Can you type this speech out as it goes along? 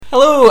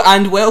Hello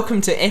and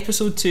welcome to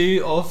episode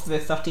 2 of the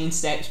 13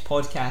 Steps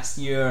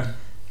podcast. You're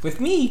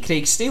with me,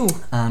 Craig Steele.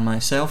 And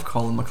myself,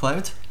 Colin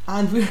McLeod.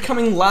 And we're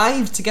coming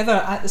live together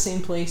at the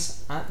same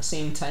place, at the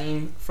same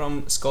time,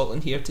 from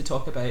Scotland here to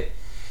talk about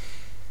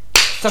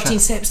 13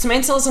 Steps to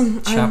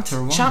Mentalism.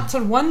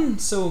 Chapter 1.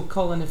 So,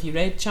 Colin, have you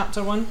read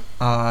Chapter 1?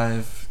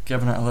 I've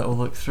given it a little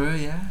look through,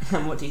 yeah.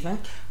 And what do you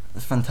think?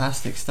 It's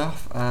fantastic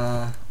stuff.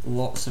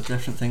 Lots of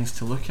different things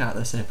to look at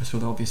this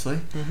episode, obviously.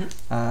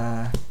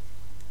 Mm-hmm.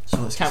 So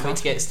let's Can't wait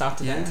to get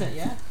started into it,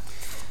 yeah.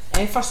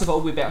 First of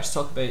all, we better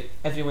talk about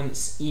everyone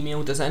that's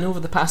emailed us in over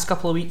the past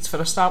couple of weeks. For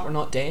a start, we're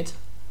not dead.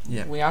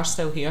 Yeah. We are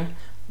still here.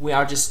 We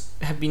are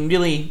have been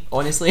really,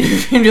 honestly,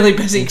 we've been really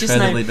busy just now.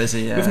 Incredibly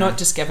busy, yeah. We've not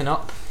just given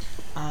up.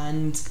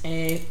 And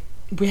we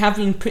have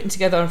been putting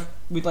together,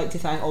 we'd like to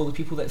thank all the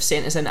people that have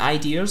sent us in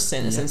ideas,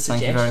 sent us in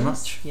suggestions. Thank you very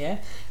much. Yeah.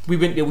 We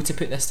wouldn't be able to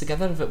put this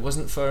together if it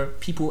wasn't for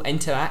people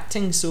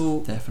interacting, so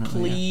Definitely,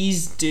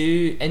 please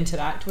do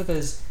interact with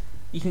us.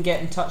 You can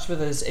get in touch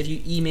with us if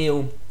you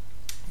email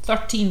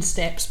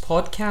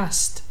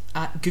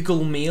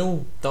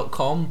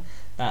 13stepspodcast@googlemail.com.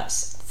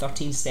 That's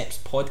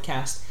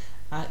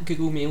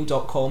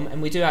 13stepspodcast@googlemail.com,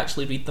 and we do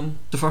actually read them.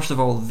 So first of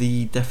all,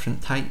 the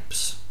different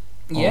types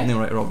of nail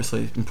writer are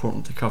obviously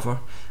important to cover.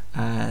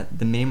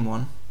 The main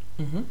one,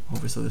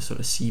 obviously the sort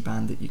of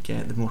C-band that you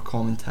get, the more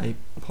common type,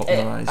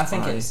 popularised I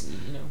think by, it's,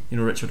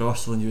 Richard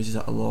Ostland uses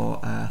it a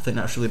lot. I think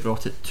that's really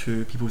brought it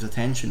to people's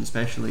attention,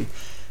 especially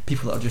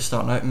people that are just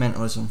starting out in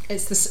mentalism.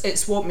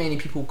 It's what many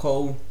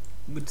people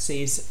would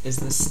say is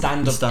the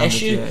standard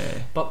issue,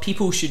 yeah. But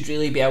people should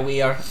really be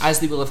aware, as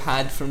they will have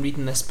had from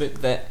reading this book,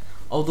 that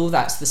although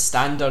that's the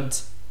standard,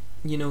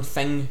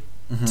 thing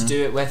to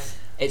do it with,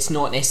 it's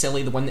not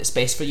necessarily the one that's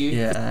best for you.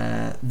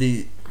 Yeah,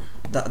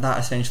 that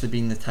essentially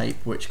being the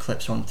type which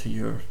clips onto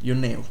your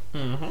nail.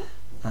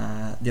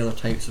 The other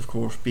types, of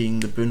course, being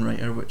the boon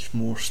writer, which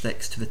more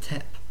sticks to the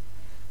tip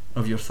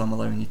of your thumb,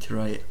 allowing you to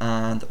write,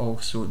 and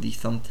also the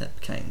thumb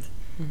tip kind,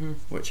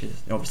 which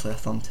is obviously a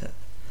thumb tip.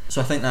 So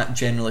I think that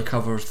generally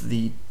covers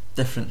the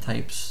different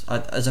types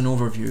as an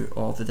overview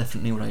of the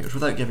different nail writers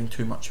without giving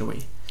too much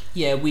away.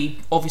 Yeah,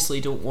 we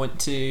obviously don't want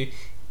to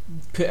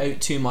put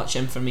out too much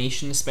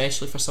information,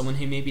 especially for someone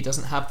who maybe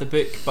doesn't have the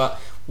book, but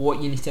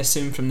what you need to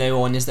assume from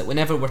now on is that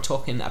whenever we're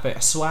talking about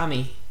a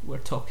swami, we're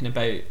talking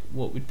about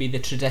what would be the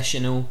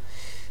traditional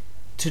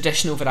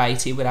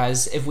variety,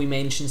 whereas if we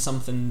mention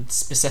something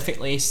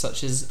specifically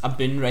such as a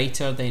boon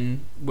writer, then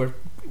we're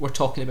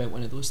talking about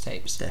one of those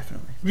types.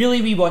 Definitely.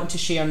 Really, we want to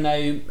share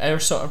now our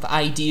sort of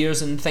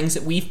ideas and things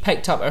that we've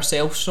picked up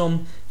ourselves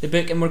from the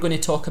book, and we're going to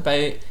talk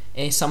about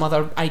some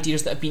other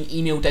ideas that have been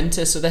emailed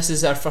into, so this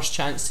is our first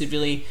chance to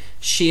really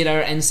share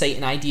our insight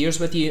and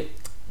ideas with you.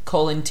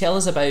 Colin, tell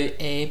us about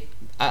an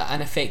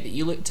effect that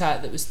you looked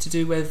at that was to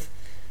do with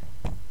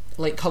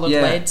like coloured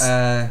leads.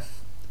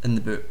 In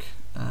the book,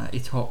 he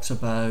talks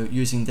about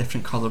using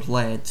different coloured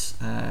leads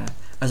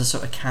as a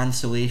sort of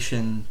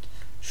cancellation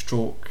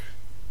stroke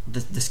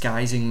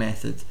disguising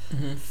method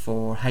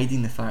for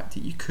hiding the fact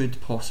that you could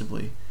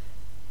possibly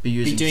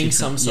be doing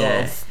some sort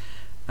of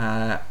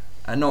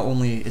and not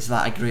only is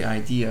that a great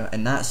idea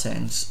in that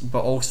sense,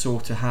 but also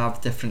to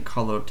have different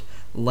coloured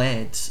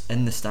leads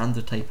in the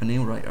standard type of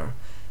nail writer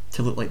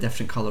to look like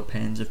different coloured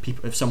pens.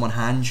 If someone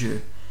hands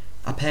you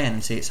a pen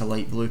and say it's a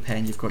light blue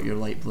pen, you've got your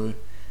light blue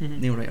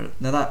nail writer.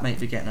 Now that might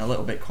be getting a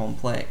little bit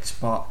complex,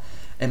 but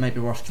it might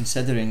be worth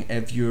considering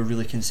if you're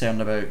really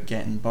concerned about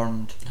getting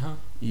burned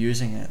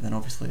using it. Then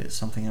obviously it's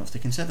something else to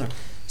consider.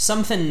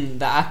 Something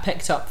that I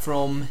picked up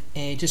from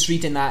just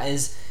reading that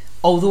is,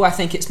 although I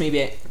think it's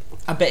maybe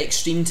a bit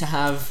extreme to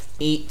have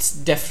 8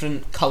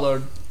 different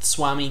coloured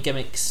swami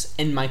gimmicks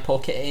in my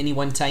pocket at any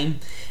one time,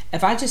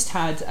 if I just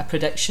had a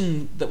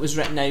prediction that was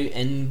written out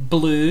in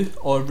blue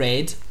or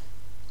red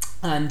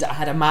and I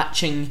had a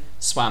matching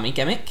swami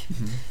gimmick,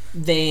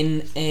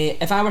 then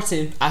if I were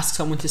to ask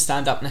someone to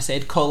stand up and I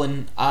said,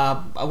 Colin,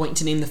 I want you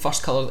to name the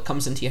first colour that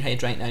comes into your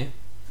head right now.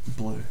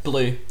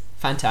 Blue.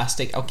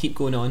 Fantastic. I'll keep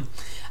going on.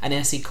 And then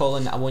I say,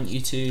 Colin, I want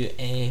you to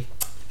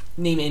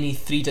name any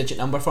 3-digit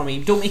number for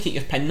me. Don't make it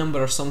your PIN number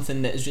or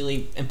something that is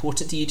really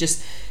important to you.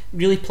 Just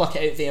really pluck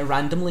it out there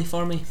randomly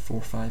for me.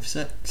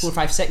 456.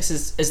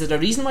 456. Is there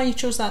a reason why you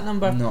chose that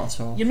number? Not at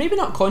all. You're maybe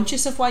not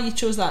conscious of why you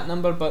chose that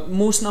number, but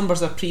most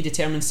numbers are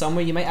predetermined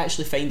somewhere. You might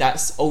actually find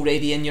that's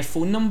already in your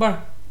phone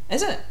number.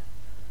 Is it?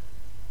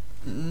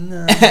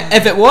 No.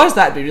 If it was,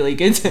 that'd be really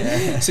good.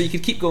 Yeah. So you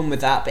could keep going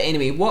with that. But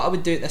anyway, what I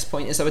would do at this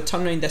point is I would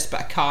turn around this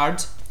bit of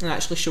card and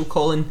actually show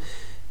Colin,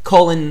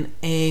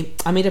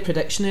 I made a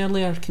prediction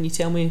earlier. Can you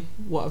tell me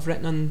what I've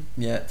written on?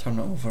 Yeah, turn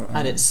it over.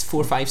 And it's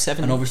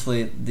 457. And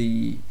obviously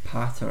the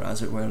patter,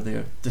 as it were,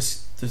 there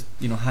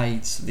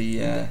hides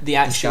the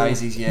actual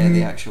disguises. Yeah,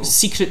 the actual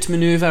secret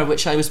manoeuvre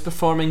which I was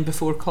performing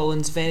before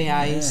Colin's very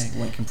eyes. Yeah, it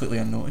went completely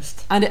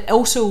unnoticed. And it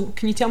also,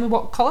 can you tell me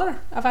what colour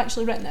I've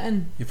actually written it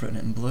in? You've written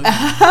it in blue. I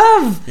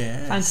have.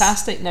 Yes.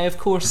 Fantastic. Now, of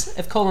course,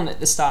 if Colin at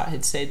the start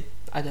had said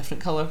a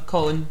different colour,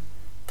 Colin,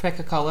 pick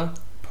a colour.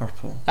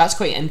 purple. That's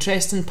quite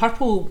interesting.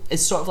 Purple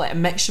is sort of like a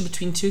mixture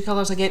between two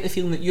colours. I get the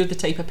feeling that you're the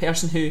type of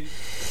person who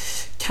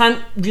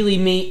can't really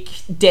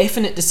make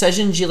definite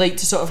decisions. You like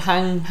to sort of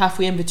hang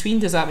halfway in between.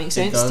 Does that make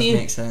sense to you? It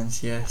does make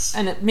sense, yes.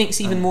 And it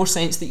makes even more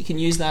sense that you can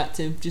use that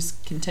to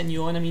just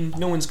continue on. I mean,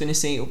 no one's going to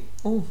say,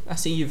 oh, I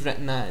see you've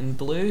written that in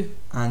blue.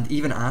 And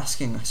even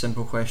asking a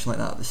simple question like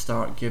that at the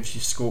start gives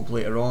you scope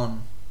later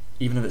on,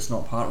 even if it's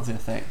not part of the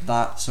effect.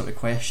 That sort of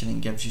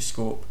questioning gives you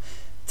scope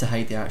to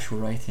hide the actual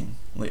writing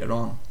later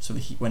on. So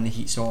when the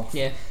heat's off,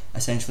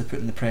 essentially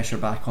putting the pressure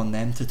back on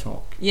them to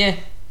talk. Yeah.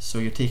 So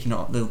you're taking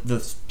the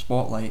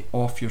spotlight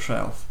off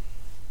yourself,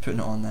 putting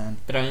it on them.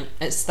 Brilliant.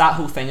 It's that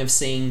whole thing of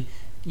saying,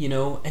 you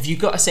know, have you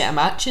got a set of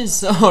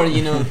matches? Or,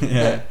 you know,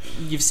 that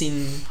you've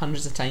seen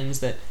hundreds of times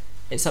that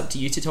it's up to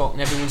you to talk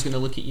and everyone's going to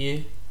look at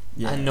you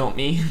and not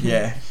me.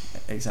 Yeah,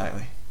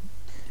 exactly.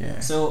 Yeah.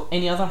 So,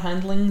 any other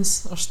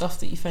handlings or stuff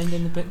that you found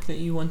in the book that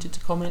you wanted to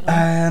comment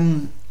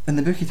on? In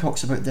the book he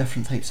talks about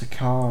different types of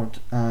card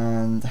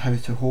and how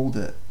to hold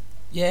it.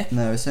 Yeah.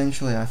 Now,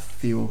 essentially I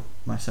feel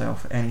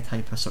myself any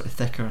type of sort of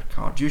thicker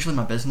card, usually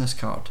my business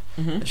card,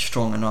 is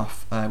strong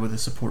enough with the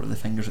support of the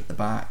fingers at the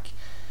back.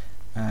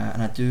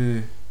 And I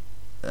do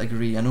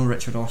agree, I know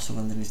Richard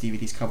Osterland in his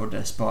DVDs covered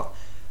this, but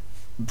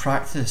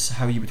practice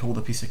how you would hold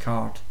a piece of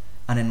card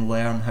and then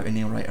learn how to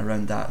nail right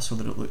around that so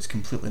that it looks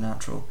completely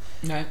natural.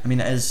 Right. I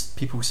mean, it is,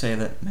 people say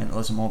that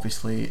mentalism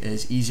obviously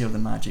is easier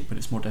than magic, but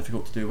it's more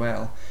difficult to do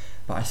well.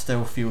 But I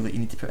still feel that you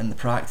need to put in the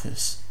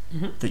practice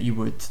that you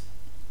would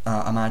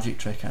a magic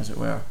trick, as it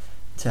were,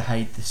 to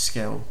hide the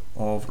skill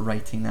of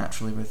writing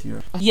naturally with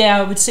your... Yeah,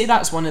 I would say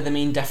that's one of the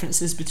main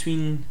differences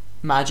between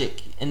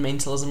magic and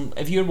mentalism.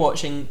 If you're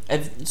watching,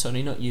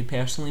 sorry, not you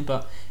personally,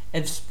 but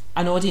if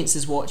an audience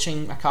is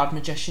watching a card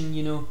magician,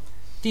 you know,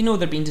 they know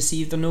they're being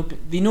deceived,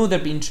 they know they're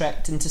being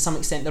tricked, and to some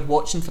extent they're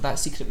watching for that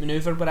secret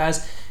manoeuvre,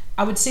 whereas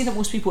I would say that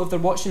most people, if they're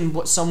watching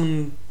what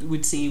someone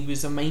would say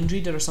was a mind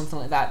reader or something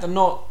like that,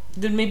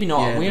 they're maybe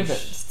not aware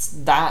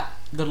that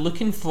they're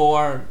looking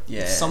for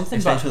something.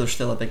 Essentially, there's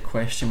still a big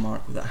question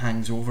mark that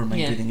hangs over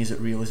mind reading. Is it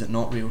real? Is it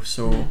not real?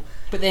 So,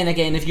 but then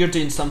again, if you're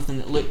doing something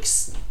that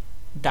looks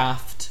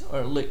daft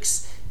or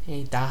looks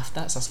daft,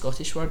 that's a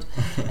Scottish word.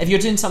 If you're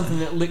doing something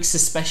that looks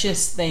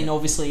suspicious, then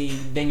obviously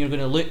you're going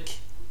to look,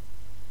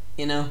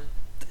 you know,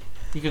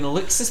 you're going to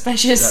look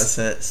suspicious. That's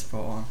it,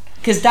 spot on.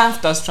 Because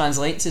daft does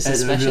translate to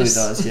suspicious. It really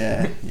does,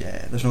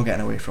 yeah. There's no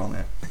getting away from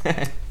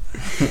it.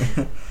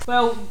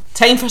 Well,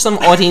 time for some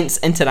audience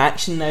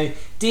interaction now.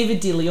 David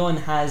De Leon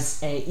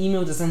has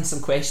emailed us in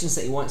some questions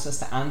that he wants us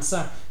to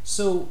answer.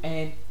 So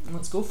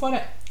let's go for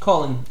it.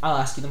 Colin, I'll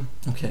ask you them.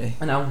 Okay.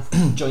 And I'll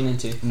join in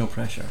too. No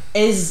pressure.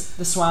 Is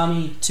the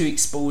Swami too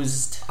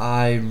exposed?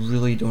 I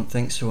really don't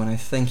think so, and I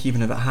think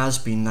even if it has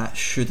been, that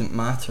shouldn't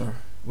matter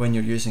when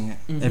you're using it,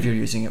 if you're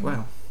using it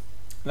well.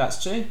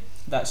 That's true.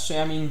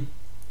 I mean,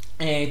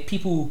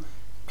 people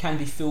can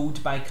be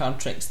fooled by card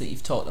tricks that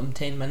you've taught them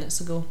 10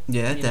 minutes ago.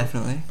 Yeah,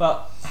 definitely. Know?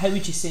 But how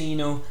would you say, you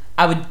know,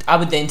 I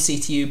would then say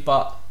to you,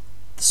 but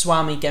the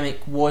Swami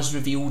gimmick was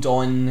revealed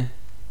on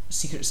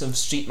Secrets of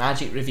Street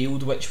Magic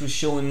Revealed, which was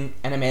shown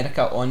in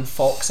America on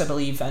Fox, I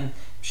believe, and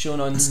shown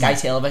on Sky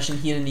Television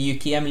here in the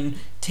UK. I mean,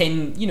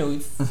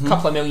 a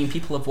couple of million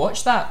people have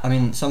watched that. I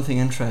mean, something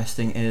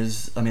interesting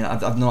is, I mean,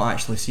 I've not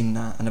actually seen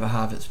that, and if I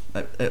have,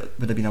 it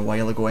would have been a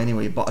while ago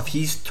anyway, but if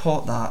he's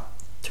taught that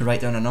to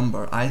write down a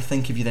number, I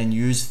think if you then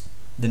use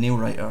the nail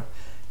writer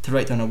to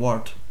write down a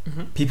word,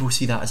 people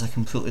see that as a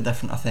completely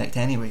different effect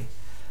anyway.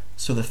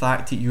 So the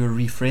fact that you're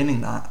reframing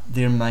that,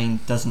 their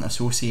mind doesn't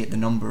associate the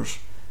numbers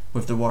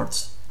with the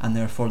words, and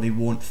therefore they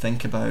won't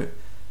think about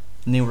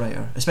nail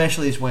writer,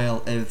 especially as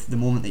well if the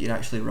moment that you're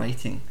actually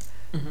writing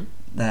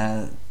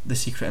the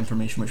secret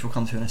information, which we'll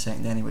come to in a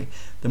second anyway,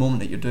 the moment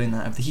that you're doing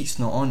that, if the heat's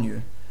not on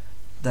you,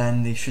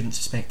 then they shouldn't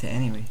suspect it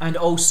anyway. And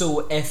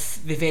also,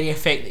 if the very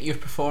effect that you're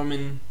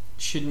performing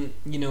shouldn't,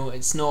 you know,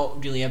 it's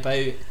not really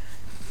about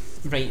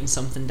writing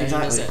something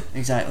down, is it?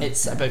 Exactly.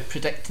 It's about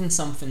predicting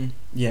something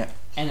in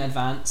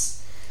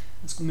advance.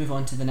 Let's move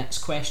on to the next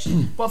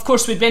question. Well, of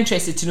course, we'd be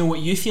interested to know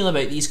what you feel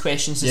about these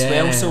questions as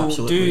well, so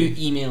absolutely.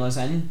 Do email us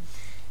in.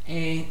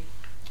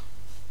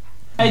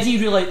 How do you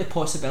rule out the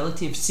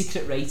possibility of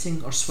secret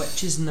writing or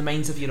switches in the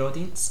minds of your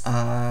audience?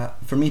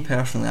 For me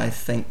personally, I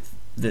think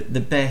that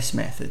the best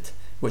method,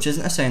 which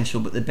isn't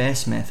essential, but the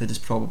best method is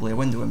probably a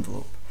window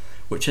envelope,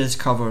 which is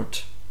covered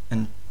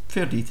in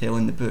fair detail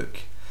in the book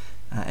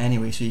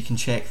anyway, so you can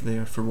check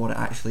there for what it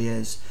actually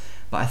is.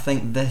 But I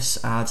think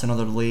this adds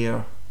another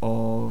layer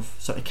of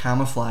sort of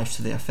camouflage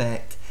to the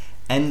effect,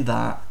 in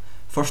that,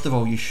 first of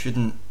all,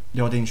 the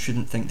audience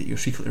shouldn't think that you're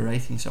secretly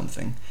writing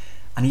something,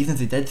 and even if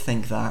they did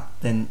think that,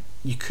 then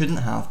you couldn't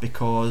have,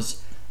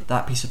 because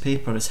that piece of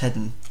paper is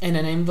hidden in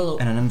an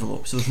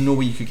envelope, so there's no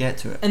way you could get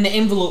to it. And the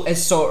envelope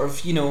is sort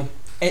of, you know,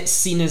 it's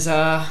seen as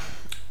a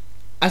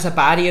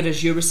barrier,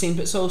 as you were saying,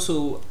 but it's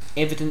also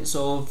evidence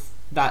of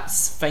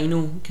that's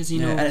final, because you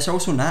know, and it's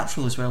also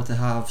natural as well to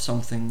have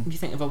something. You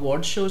think of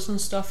award shows and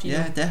stuff, you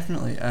know?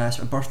 Definitely. Sort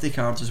of birthday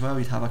cards as well,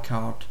 you'd have a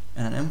card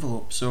in an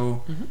envelope,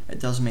 so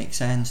it does make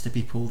sense to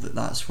people that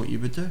that's what you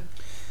would do.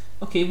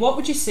 Okay, what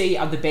would you say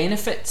are the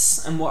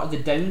benefits and what are the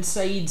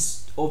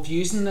downsides of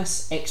using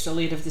this extra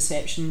layer of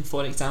deception,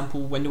 for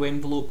example, window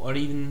envelope or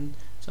even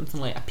something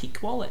like a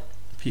Peak wallet?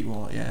 Peak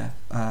wallet, yeah.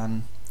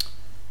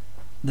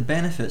 The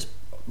benefits,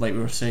 like we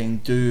were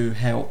saying, do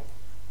help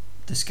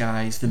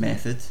disguise the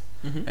method.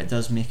 Mm-hmm. It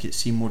does make it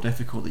seem more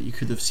difficult that you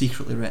could have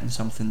secretly written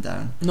something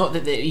down. Not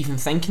that they're even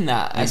thinking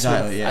that.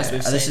 Exactly, as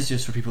we've And this said. is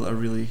just for people that are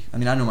really... I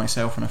mean, I know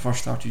myself when I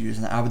first started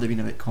using it, I would have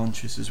been a bit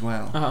conscious as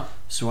well. Uh-huh.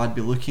 So I'd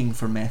be looking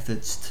for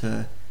methods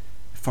to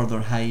further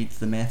hide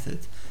the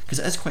method. Because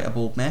it is quite a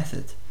bold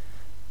method.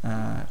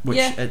 Which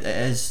Yeah. it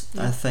is,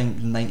 Yeah. I think,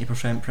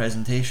 90%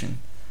 presentation.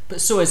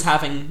 But so is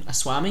having a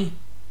Swami.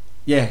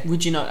 Yeah.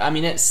 Would you not? I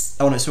mean, it's...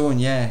 On its own,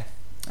 yeah.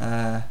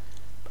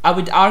 I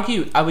would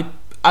argue... I would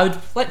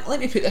let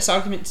me put this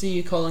argument to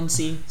you, Colin.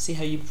 See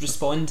how you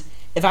respond.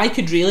 If I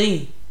could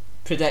really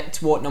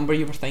predict what number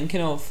you were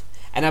thinking of,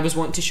 and I was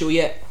wanting to show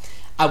you it,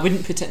 I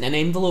wouldn't put it in an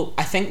envelope.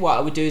 I think what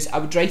I would do is I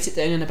would write it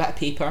down on a bit of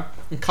paper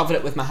and cover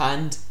it with my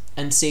hand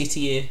and say to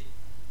you,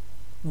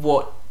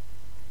 what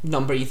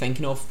number are you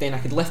thinking of? Then I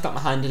could lift up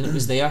my hand and it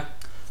was there.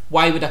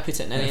 Why would I put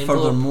it in an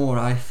envelope? Furthermore,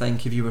 I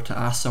think if you were to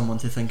ask someone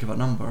to think of a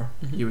number,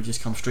 Mm-hmm. you would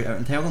just come straight out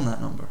and tell them that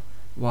number.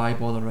 Why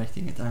bother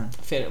writing it down?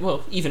 Fair,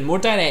 well, even more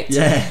direct.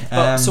 Yeah.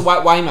 But so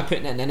why am I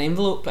putting it in an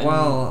envelope? And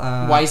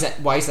why is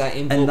that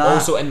envelope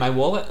also in my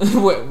wallet,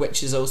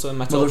 which is also in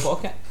my top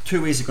pocket?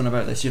 Two ways of going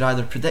about this. You're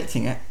either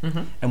predicting it,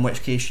 Mm-hmm. in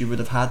which case you would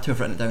have had to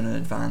have written it down in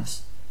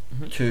advance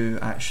Mm-hmm. to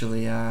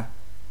actually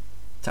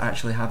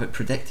have it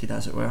predicted,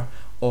 as it were,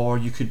 or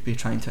you could be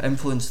trying to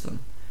influence them,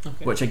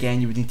 Okay. which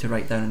again you would need to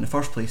write down in the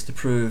first place to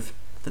prove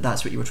that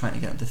that's what you were trying to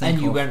get them to think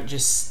and you of. weren't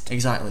just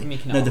Exactly.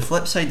 making it Now up. the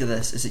flip side of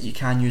this is that you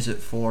can use it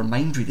for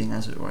mind reading,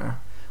 as it were,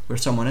 where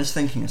someone is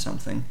thinking of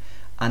something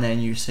and then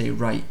you say,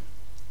 right,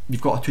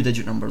 you've got a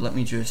 2-digit number, let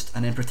me just,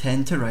 and then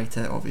pretend to write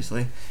it,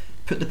 obviously,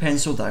 put the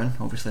pencil down,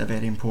 obviously a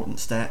very important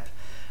step,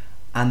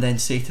 and then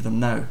say to them,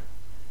 now,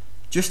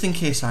 just in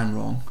case I'm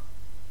wrong,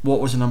 what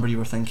was the number you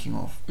were thinking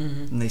of?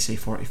 Mm-hmm. And they say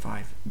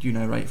 45. You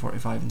now write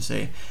 45 and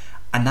say,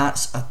 and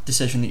that's a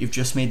decision that you've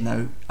just made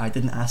now. I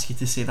didn't ask you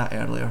to say that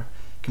earlier.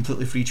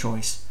 Completely free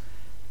choice.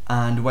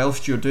 And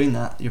whilst you're doing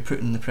that, you're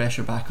putting the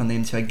pressure back on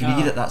them to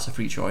agree that that's a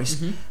free choice.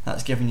 Mm-hmm.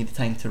 That's giving you the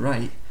time to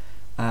write.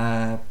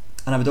 And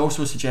I would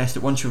also suggest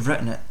that once you've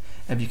written it,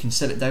 if you can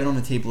sit it down on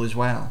the table as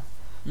well,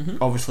 Mm-hmm.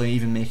 obviously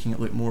even making it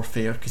look more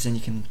fair, because then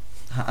you can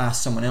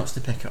ask someone else to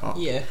pick it up.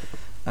 Yeah.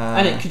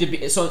 And it could have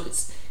been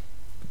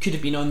could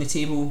have been on the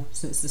table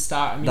since the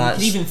start. I mean, you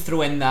could even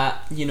throw in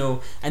that,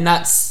 and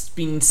that's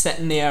been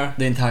sitting there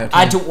the entire time.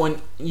 I don't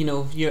want, I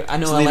know So a leave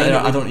line it there,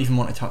 that I don't even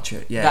want to touch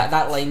it. Yeah.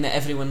 that line that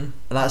everyone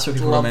That's what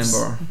people loves.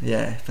 remember.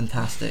 Yeah,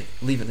 fantastic.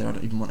 Leave it there, I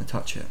don't even want to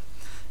touch it.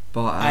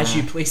 But as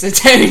you place it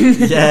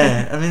down.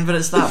 yeah, I mean, but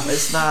it's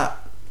that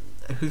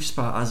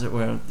hoofspat, as it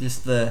were,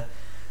 just the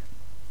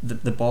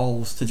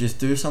balls to just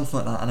do something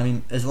like that. And I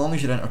mean, as long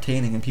as you're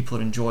entertaining and people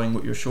are enjoying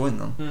what you're showing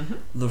them, Mm-hmm.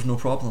 there's no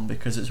problem,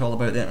 because it's all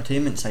about the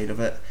entertainment side of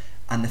it,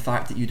 and the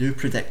fact that you do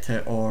predict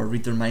it or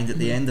read their mind at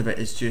the Mhm. end of it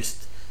is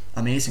just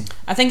amazing.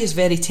 I think it's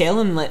very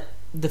telling that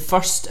the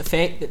first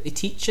effect that they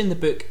teach in the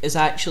book is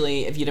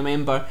actually, if you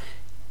remember,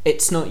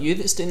 it's not you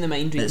that's doing the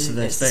mind reading, It's the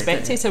the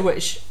spectator,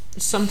 which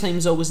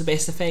sometimes always the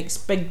best effects.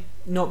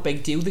 Not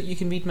big deal that you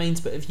can read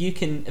minds, but if they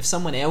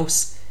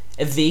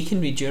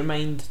can read your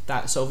mind,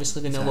 that's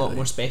obviously going to be a lot Exactly.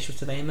 more special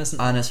to them, isn't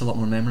it? And it's a lot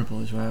more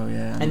memorable as well,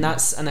 yeah. And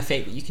that's an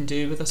effect that you can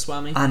do with a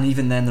Swami. And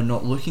even then, they're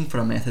not looking for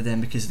a method then,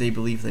 because they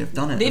believe they've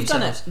done it They've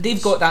themselves. done it.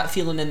 They've got that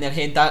feeling in their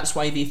head. That's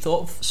why they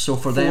thought of. So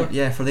for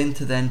them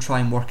to then try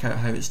and work out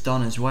how it's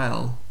done as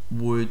well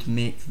would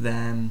make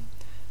them,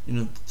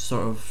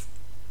 sort of,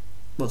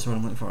 what's the word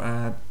I'm looking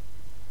for?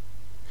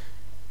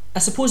 I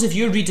suppose if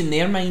you're reading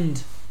their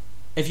mind,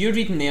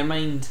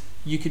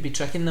 you could be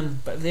tricking them.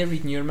 But if they're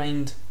reading your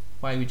mind,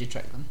 why would you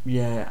trick them?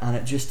 Yeah, and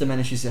it just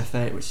diminishes the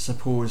effect, which I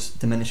suppose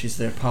diminishes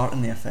their part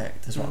in the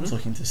effect, is what I was Mhm.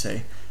 looking to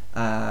say.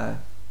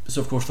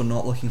 So of course they're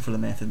not looking for the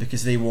method,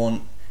 because they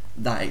want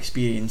that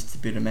experience to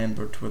be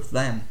remembered with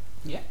them.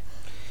 Yeah.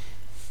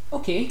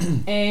 Okay.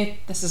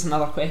 This is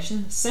another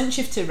question. Since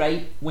you have to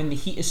write when the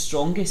heat is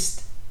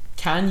strongest,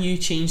 can you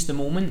change the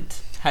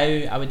moment? How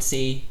I would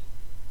say.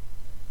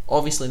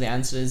 Obviously, the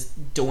answer is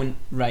don't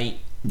write.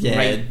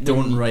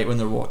 Don't write when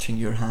they're watching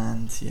your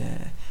hand.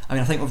 Yeah, I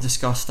mean, I think we've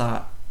discussed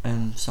that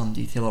in some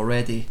detail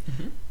already.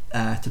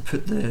 Mm-hmm. To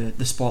put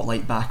the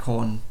spotlight back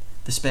on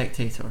the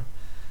spectator,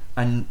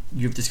 and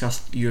you've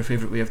discussed your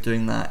favourite way of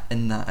doing that.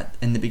 In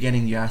the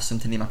beginning, you ask them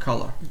to name a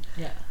colour,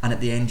 Yeah. and at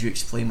the end, you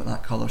explain what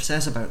that colour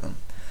says about them.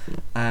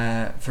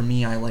 For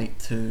me, I like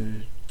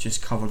to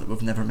just cover that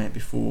we've never met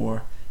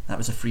before. That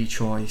was a free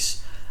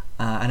choice,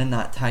 and in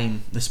that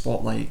time, the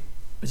spotlight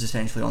is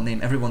essentially on them.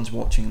 Everyone's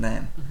watching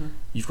them. Mm-hmm.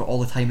 You've got all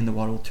the time in the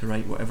world to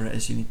write whatever it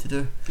is you need to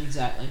do.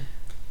 Exactly.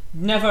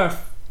 Never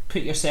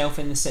put yourself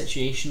in the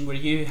situation where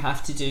you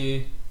have to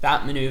do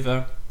that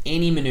manoeuvre,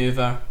 any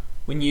manoeuvre,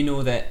 when you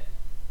know that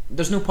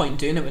there's no point in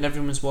doing it when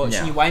everyone's watching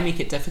Yeah. you. Why make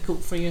it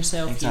difficult for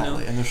yourself?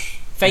 Exactly, and there's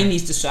find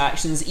these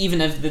distractions, even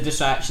if the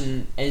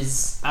distraction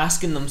is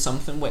asking them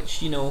something,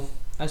 which, you know,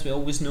 as we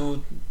always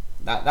know,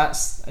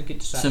 that's a good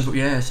distraction.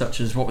 Simple,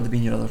 such as what would have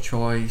been your other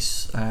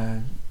choice.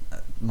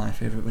 My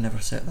favourite, we never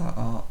set that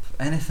up.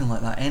 Anything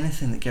like that,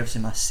 anything that gives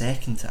him a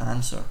second to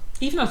answer.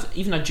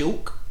 Even a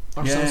joke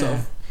or some sort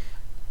of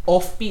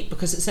offbeat,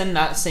 because it's in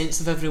that sense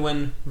of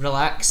everyone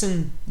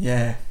relaxing.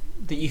 Yeah.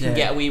 That you can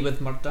get away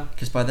with murder.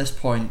 Because by this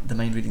point, the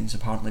mind reading's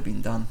apparently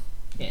been done.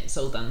 Yeah, it's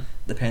all done.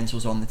 The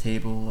pencil's on the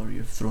table, or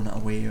you've thrown it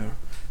away, or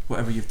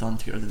whatever you've done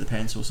to get rid of the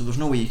pencil. So there's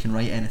no way you can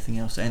write anything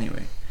else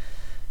anyway.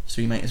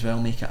 So you might as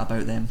well make it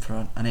about them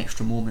for an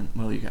extra moment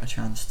while you get a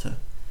chance to.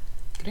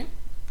 Great.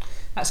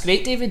 That's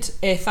great, David.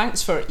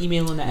 Thanks for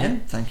emailing it in.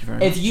 Thank you very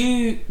much. If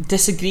you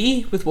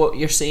disagree with what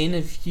you're saying,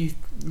 if you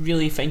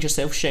really find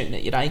yourself shouting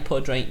at your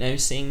iPod right now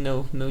saying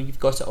no, you've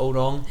got it all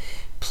wrong,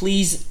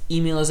 please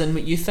email us in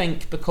what you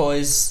think,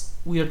 because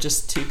we're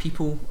just two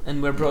people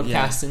and we're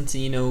broadcasting to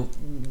you know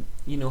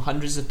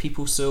hundreds of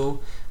people, so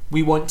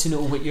we want to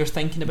know what you're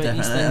thinking about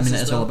these things. I mean,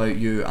 it's all about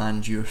you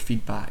and your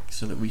feedback,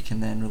 so that we can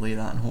then relay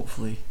that and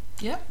hopefully.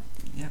 Yeah.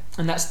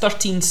 And that's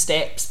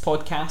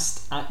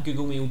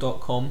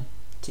 13stepspodcast@googlemail.com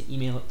to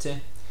email it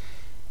to.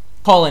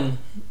 Colin,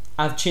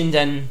 I've tuned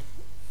in.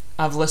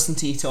 I've listened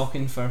to you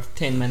talking for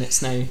 10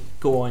 minutes now.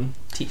 Go on,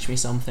 teach me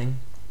something.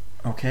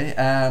 Okay,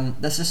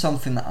 this is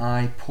something that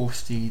I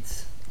posted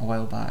a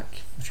while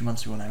back, a few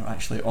months ago now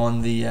actually,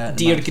 on the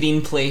Dear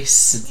Green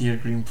Place. The Dear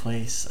Green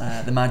Place,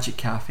 the Magic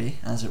Cafe,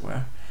 as it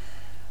were.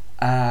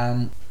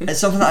 It's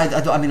something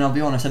that I mean, I'll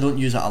be honest, I don't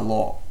use it a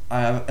lot.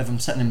 If I'm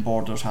sitting in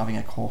Borders having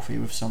a coffee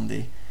with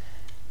somebody,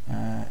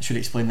 I should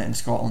explain that in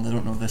Scotland, I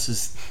don't know if this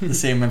is the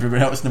same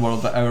everywhere else in the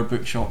world, but our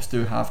bookshops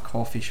do have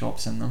coffee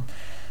shops in them.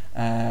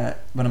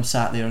 When I'm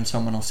sat there and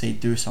someone will say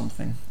do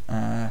something,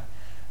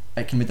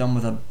 it can be done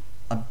with a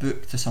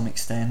book to some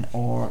extent,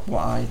 or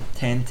what I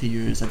tend to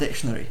use, a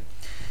dictionary.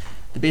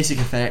 The basic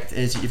effect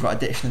is that you've got a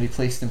dictionary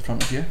placed in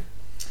front of you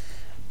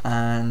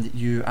and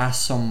you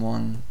ask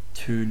someone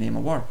to name a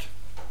word.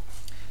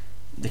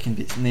 They can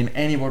name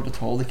any word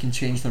at all, they can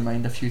change their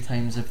mind a few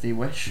times if they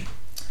wish,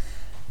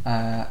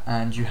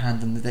 and you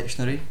hand them the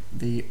dictionary.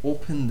 They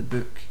open the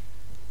book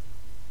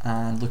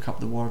and look up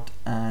the word,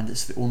 and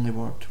it's the only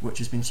word which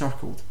has been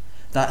circled.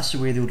 That's the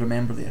way they'll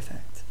remember the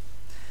effect.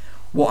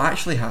 What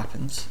actually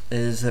happens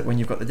is that when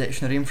you've got the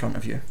dictionary in front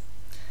of you,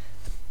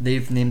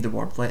 they've named the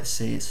word, let's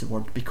say it's the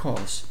word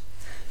because.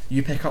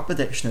 You pick up the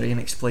dictionary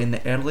and explain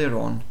that earlier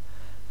on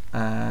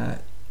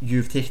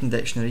you've taken the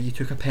dictionary, you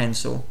took a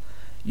pencil,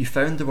 you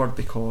found the word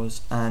because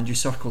and you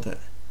circled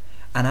it.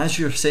 And as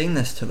you're saying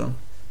this to them,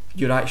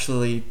 you're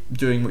actually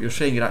doing what you're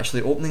saying. You're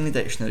actually opening the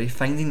dictionary,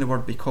 finding the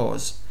word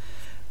because,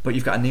 but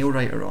you've got a nail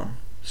writer on,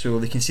 so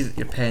they can see that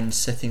your pen's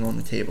sitting on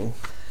the table.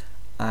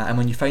 And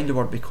when you find the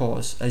word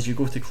because, as you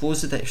go to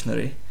close the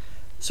dictionary,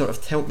 sort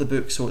of tilt the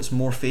book so it's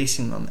more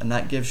facing them, and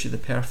that gives you the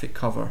perfect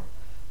cover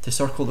to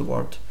circle the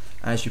word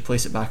as you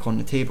place it back on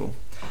the table.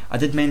 I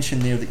did mention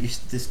there that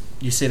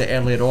you say that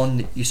earlier on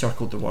that you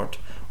circled the word.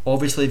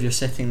 Obviously, if you're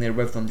sitting there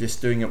with them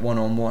just doing it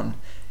one-on-one,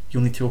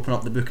 you'll need to open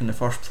up the book in the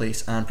first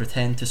place and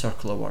pretend to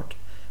circle a word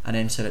and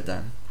then set it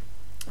down.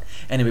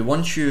 Anyway,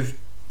 once you've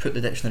put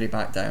the dictionary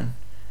back down,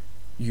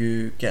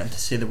 you get them to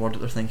say the word that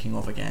they're thinking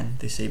of again.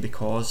 They say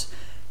because.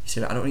 You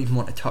say, I don't even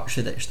want to touch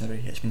the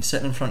dictionary, it's been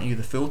sitting in front of you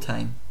the full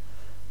time.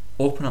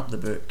 Open up the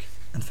book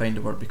and find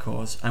the word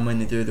because, and when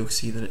they do, they'll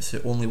see that it's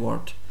the only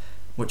word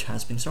which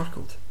has been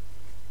circled.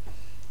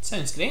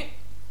 Sounds great.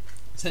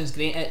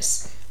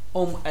 It's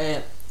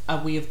a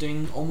way of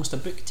doing almost a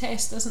book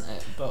test, isn't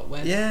it? But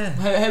with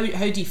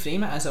how do you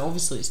frame it as?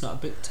 Obviously it's not a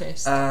book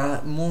test.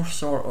 More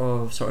sort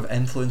of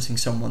influencing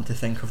someone to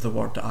think of the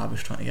word that I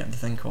was trying to get them to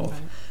think of.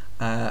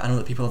 Right. I know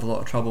that people have a lot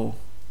of trouble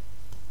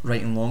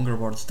writing longer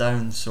words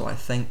down, so I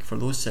think for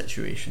those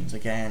situations,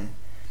 again,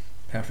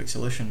 perfect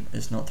solution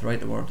is not to write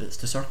the word, it's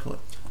to circle it.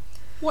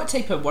 What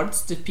type of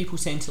words do people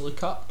tend to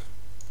look up?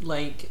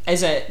 Like,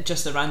 is it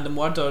just a random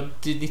word, or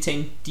do you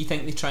think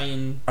they try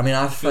and... I mean,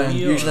 I've found,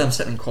 usually I'm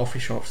sitting in coffee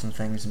shops and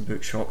things and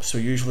bookshops, so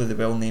usually they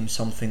will name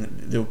something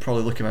that they'll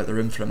probably look about the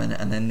room for a minute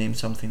and then name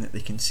something that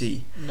they can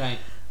see. Right.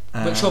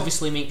 Which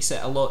obviously makes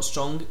it a lot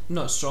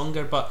not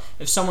stronger, but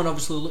if someone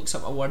obviously looks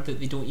up a word that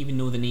they don't even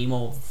know the name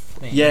of,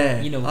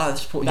 then,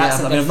 I've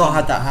not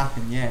had that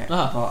happen yet,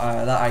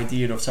 but that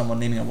idea of someone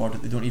naming a word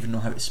that they don't even know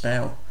how to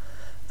spell.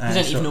 They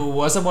didn't even know it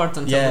was a word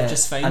until they've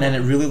just found it. And then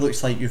it really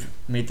looks like you've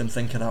made them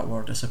think of that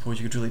word. I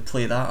suppose you could really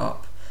play that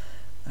up.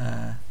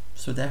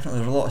 So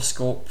definitely there's a lot of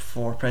scope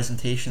for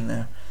presentation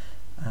there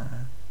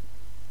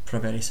for a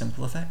very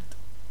simple effect.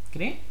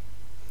 Great.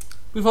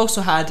 We've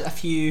also had a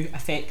few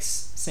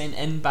effects sent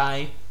in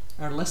by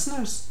our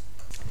listeners.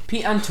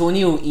 Pete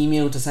Antonio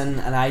emailed us in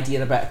an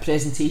idea about a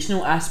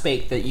presentational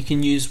aspect that you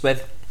can use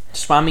with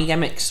Swami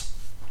gimmicks.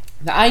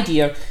 The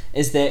idea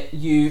is that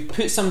you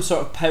put some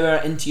sort of power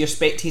into your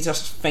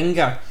spectator's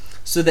finger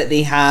so that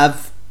they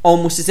have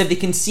almost as if they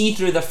can see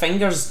through their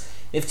fingers.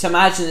 If to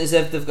imagine as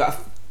if they've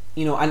got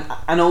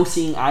an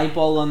all-seeing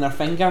eyeball on their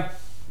finger,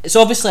 it's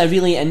obviously a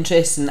really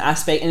interesting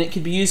aspect, and it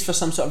could be used for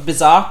some sort of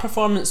bizarre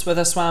performance with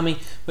a Swami,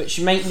 which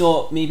you might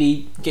not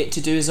maybe get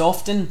to do as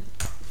often.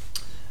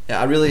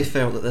 Yeah, I really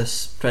felt that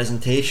this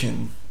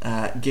presentation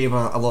gave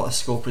a lot of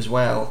scope as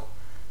well,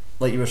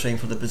 like you were saying,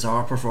 for the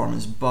bizarre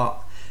performance,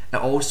 but it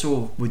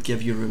also would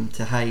give you room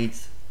to hide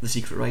the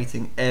secret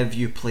writing if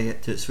you play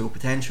it to its full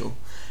potential.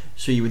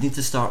 So you would need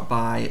to start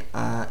by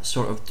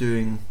sort of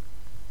doing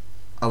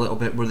a little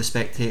bit where the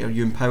spectator,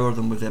 you empower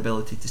them with the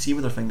ability to see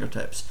with their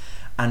fingertips,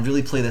 and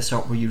really play this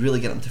up where you really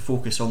get them to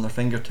focus on their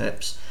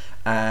fingertips,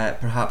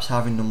 perhaps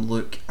having them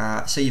look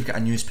at, say you've got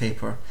a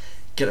newspaper,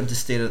 get them to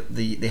stare at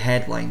the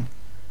headline,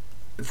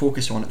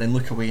 focus on it, then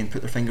look away and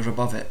put their fingers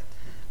above it,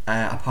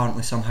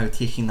 apparently somehow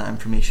taking that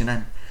information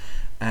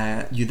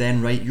in. You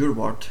then write your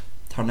word,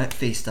 turn it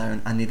face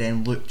down, and they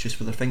then look just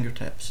with their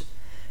fingertips.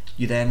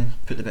 You then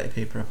put the bit of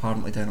paper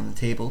apparently down on the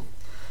table.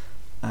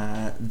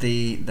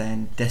 They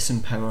then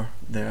disempower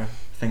their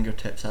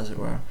fingertips, as it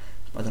were.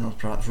 I don't know,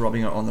 perhaps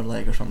rubbing it on their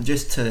leg or something,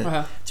 just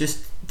to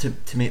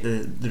make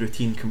the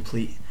routine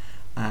complete.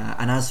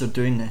 And as they're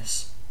doing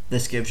this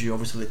gives you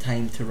obviously the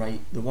time to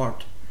write the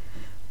word.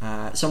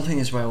 Something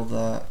as well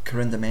that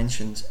Corinda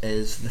mentions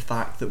is the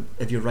fact that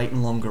if you're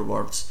writing longer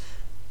words,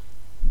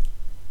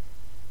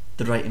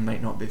 the writing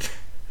might not be.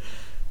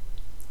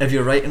 If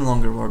you're writing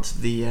longer words,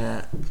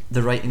 the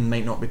writing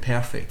might not be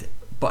perfect,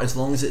 but as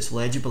long as it's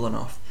legible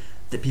enough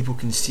that people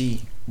can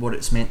see what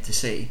it's meant to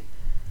say,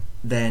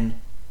 then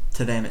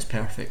to them it's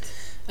perfect.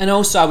 And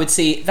also I would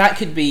say that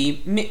could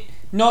be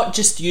not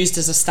just used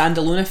as a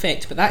standalone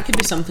effect, but that could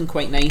be something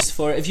quite nice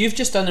for if you've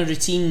just done a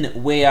routine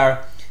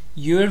where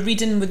you're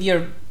reading with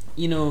your,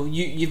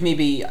 you've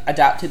maybe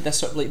adapted this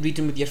sort of like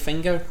reading with your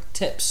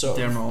fingertips or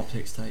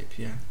Derma-optics type,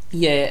 yeah.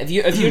 Yeah, if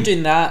you're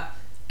doing that,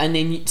 and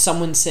then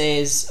someone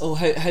says, "Oh,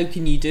 how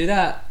can you do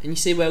that?" and you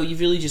say, "Well, you've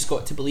really just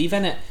got to believe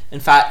in it. In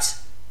fact,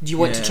 do you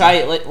want to try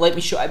it? Let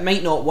me show. It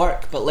might not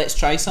work, but let's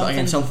try something." But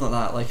again, something like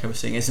that, like I was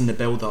saying, is in the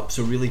build-up.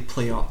 So really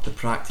play up the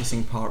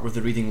practicing part with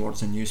the reading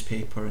words in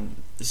newspaper and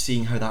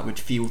seeing how that would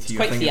feel to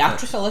your fingertips. Quite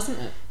theatrical, isn't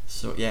it?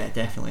 So yeah,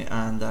 definitely,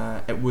 and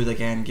it would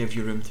again give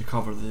you room to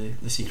cover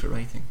the secret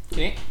writing.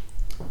 Great.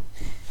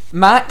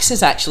 Max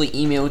has actually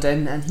emailed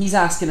in, and he's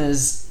asking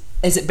us,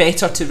 is it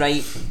better to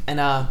write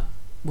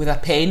with a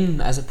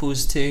pen as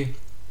opposed to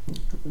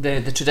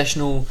the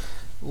traditional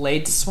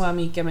lead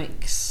Swami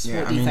gimmicks?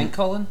 Yeah, what do you think,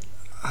 Colin?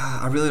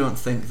 I really don't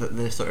think that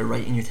the sort of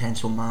writing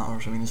utensil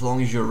matters. I mean, as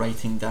long as you're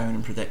writing down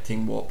and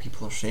predicting what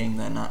people are saying,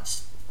 then I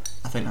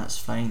think that's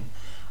fine.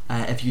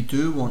 If you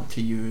do want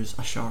to use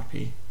a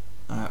Sharpie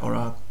or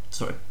a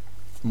sort of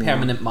more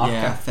permanent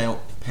marker,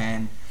 felt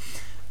pen,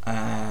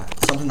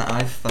 something that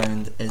I've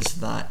found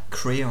is that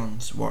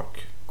crayons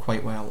work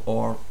quite well,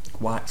 or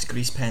wax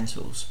grease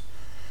pencils.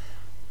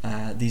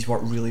 These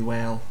work really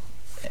well,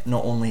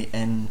 not only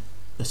in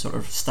the sort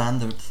of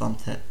standard thumb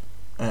tip,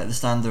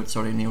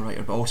 nail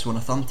writer, but also on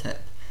a thumb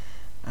tip,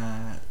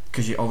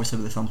 because you obviously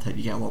with the thumb tip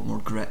you get a lot more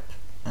grip.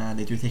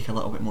 They do take a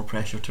little bit more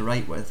pressure to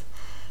write with,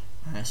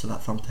 so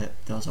that thumb tip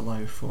does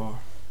allow for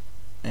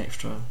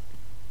extra.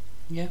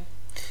 Yeah,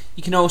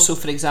 you can also,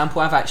 for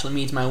example, I've actually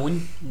made my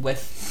own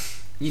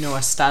with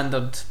a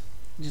standard,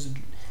 just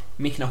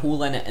making a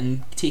hole in it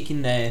and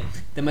taking the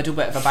middle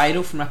bit of a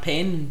biro from a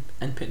pen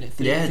and putting it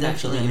through. Yeah, and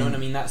definitely. actually, you know what I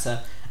mean, that's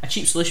a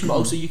cheap solution, but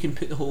also you can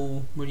put the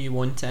hole where you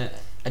want it,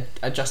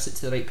 adjust it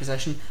to the right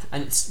position,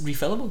 and it's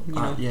refillable,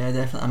 Yeah,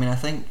 definitely. I mean, I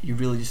think you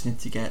really just need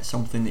to get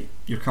something that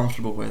you're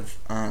comfortable with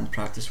and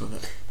practice with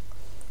it.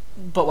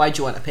 But why do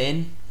you want a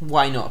pen?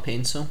 Why not a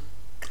pencil?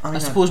 I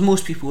suppose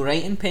most people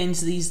write in pens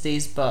these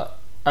days, but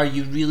are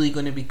you really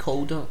going to be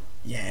called up?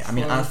 Yeah, I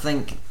mean, I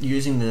think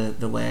using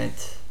the lead,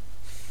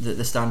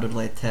 the standard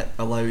lead tip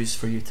allows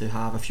for you to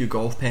have a few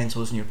golf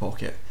pencils in your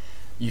pocket.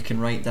 You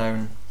can write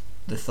down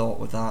the thought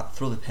with that,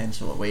 throw the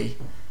pencil away,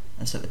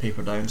 and set the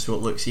paper down, so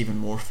it looks even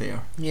more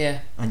fair. Yeah.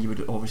 And you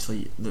would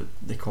obviously,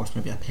 they cost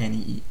maybe a penny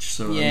each.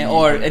 So yeah,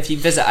 or if you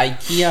visit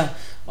IKEA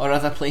or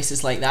other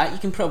places like that, you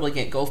can probably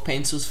get golf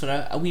pencils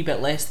for a wee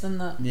bit less than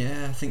that.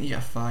 Yeah, I think you get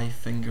a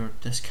 5-finger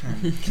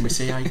discount. Can we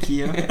say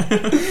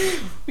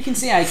IKEA? We can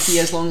say IKEA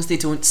as long as they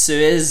don't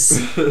sue us.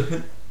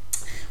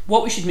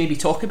 What we should maybe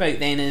talk about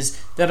then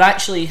is there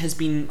actually has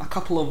been a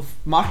couple of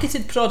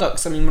marketed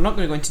products. I mean, we're not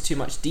going to go into too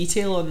much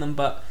detail on them,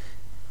 but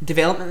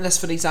development of this,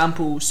 for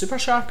example, Super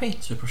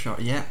Sharpie. Super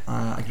Sharpie, yeah.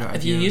 A great idea.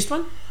 Have you used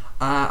one?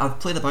 I've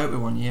played about with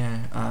one,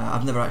 yeah.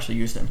 I've never actually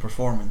used it in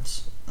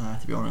performance,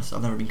 to be honest.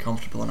 I've never been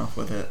comfortable enough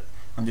with it.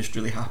 I'm just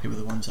really happy with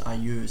the ones that I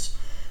use.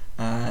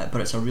 But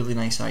it's a really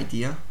nice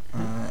idea,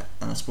 and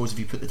I suppose if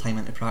you put the time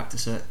in to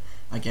practice it,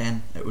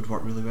 again, it would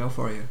work really well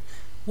for you.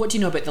 What do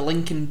you know about the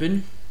Lincoln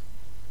Boon?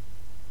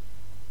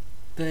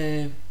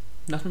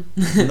 Nothing.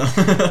 No.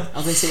 I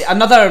was going to say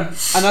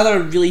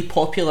another really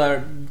popular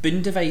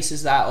boon device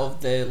is that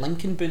of the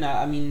Lincoln Boon.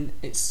 I mean,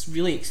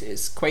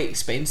 it's quite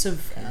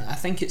expensive. I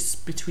think it's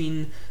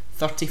between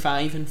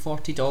 $35 and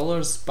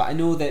 $40, but I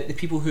know that the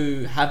people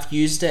who have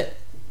used it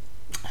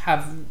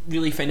have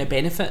really found a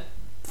benefit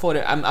for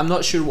it. I'm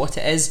not sure what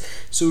it is.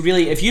 So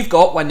really, if you've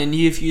got one and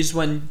you've used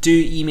one,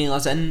 do email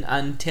us in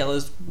and tell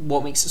us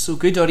what makes it so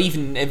good, or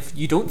even if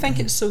you don't think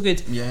it's so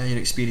good. Yeah, your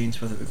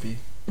experience with it would be.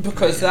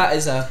 Because that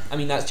is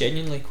that's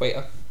genuinely quite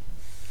a...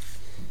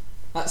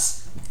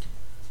 That's...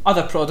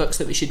 Other products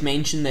that we should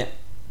mention that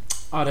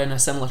are in a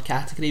similar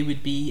category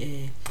would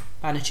be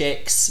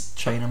Banachek's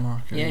China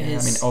marker. Yeah,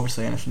 I mean,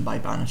 obviously anything by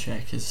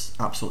Banachek is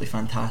absolutely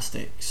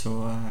fantastic,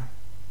 so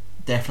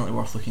definitely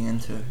worth looking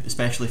into,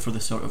 especially for the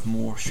sort of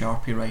more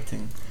Sharpie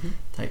writing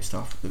type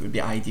stuff. It would be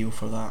ideal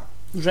for that.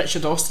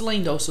 Richard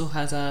Osterland also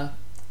has a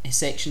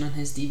section on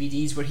his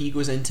DVDs where he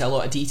goes into a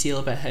lot of detail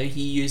about how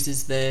he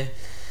uses the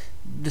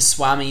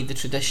Swami, the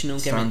traditional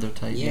standard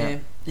type. Yeah.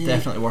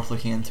 Definitely worth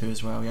looking into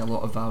as well. Yeah, a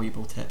lot of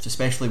valuable tips,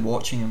 especially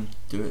watching him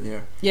do it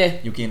there. Yeah,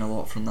 you'll gain a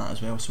lot from that as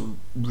well, so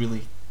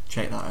really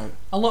check that out.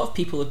 A lot of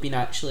people have been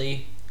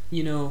actually,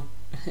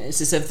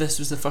 it's as if this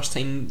was the first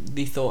time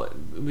they thought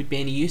it would be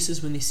any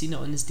uses when they seen it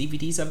on his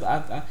DVDs.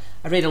 I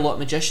read a lot of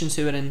magicians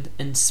who were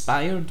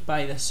inspired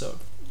by this sort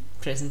of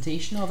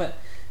presentation of it.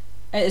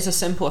 It is a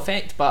simple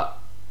effect, but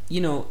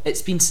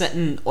it's been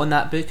sitting on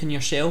that book on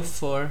your shelf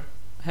for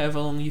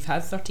however long you've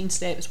had 13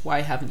 Steps.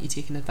 Why haven't you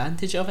taken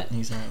advantage of it?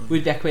 Exactly.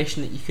 Would be a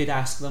question that you could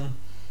ask them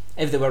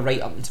if they were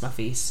right up into my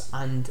face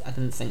and I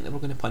didn't think they were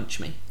going to punch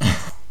me.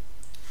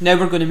 Now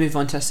we're going to move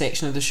on to a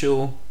section of the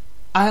show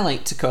I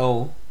like to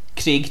call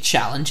Craig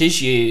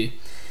Challenges You.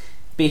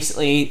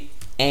 Basically,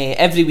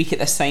 every week at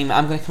this time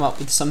I'm going to come up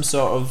with some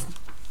sort of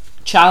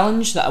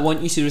challenge that I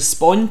want you to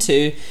respond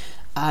to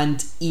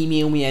and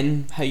email me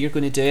in how you're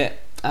going to do it,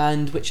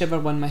 and whichever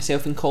one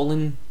myself and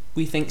Colin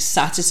we think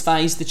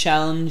satisfies the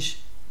challenge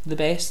the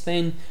best,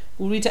 then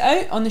we'll read it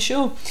out on the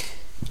show.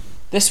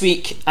 This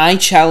week I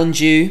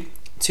challenge you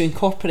to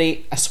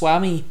incorporate a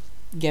Swami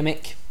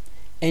gimmick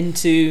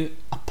into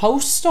a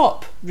pulse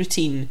stop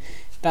routine.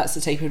 That's the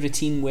type of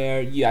routine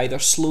where you either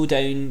slow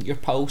down your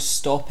pulse,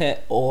 stop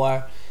it,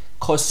 or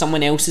cause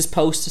someone else's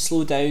pulse to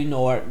slow down,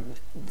 or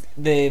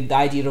the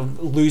idea of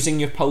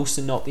losing your pulse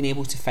and not being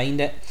able to find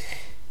it.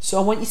 So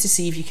I want you to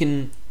see if you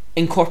can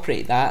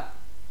incorporate that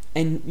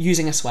in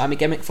using a Swami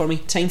gimmick for me.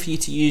 Time for you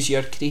to use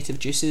your creative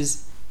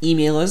juices.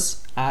 Email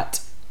us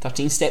at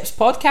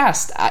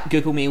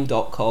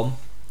 13stepspodcast@googlemail.com.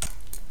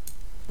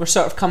 We're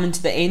sort of coming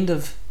to the end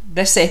of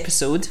this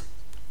episode,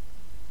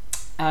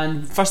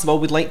 and first of all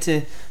we'd like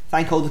to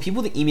thank all the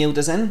people that emailed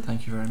us in.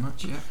 Thank you very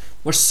much. Yeah,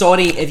 we're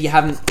sorry if we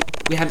haven't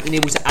been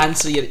able to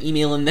answer your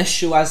email in this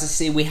show. As I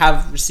say, we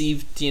have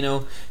received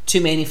too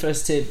many for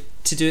us to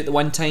do at the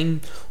one time.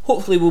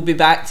 Hopefully we'll be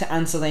back to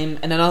answer them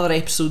in another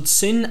episode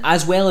soon,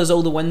 as well as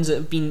all the ones that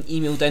have been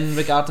emailed in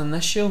regarding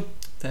this show.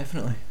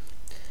 Definitely.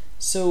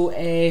 So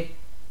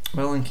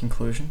well, in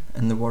conclusion,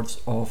 in the words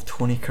of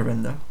Tony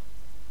Corinda,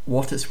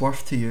 what it's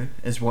worth to you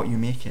is what you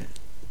make it.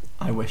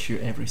 I wish you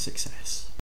every success.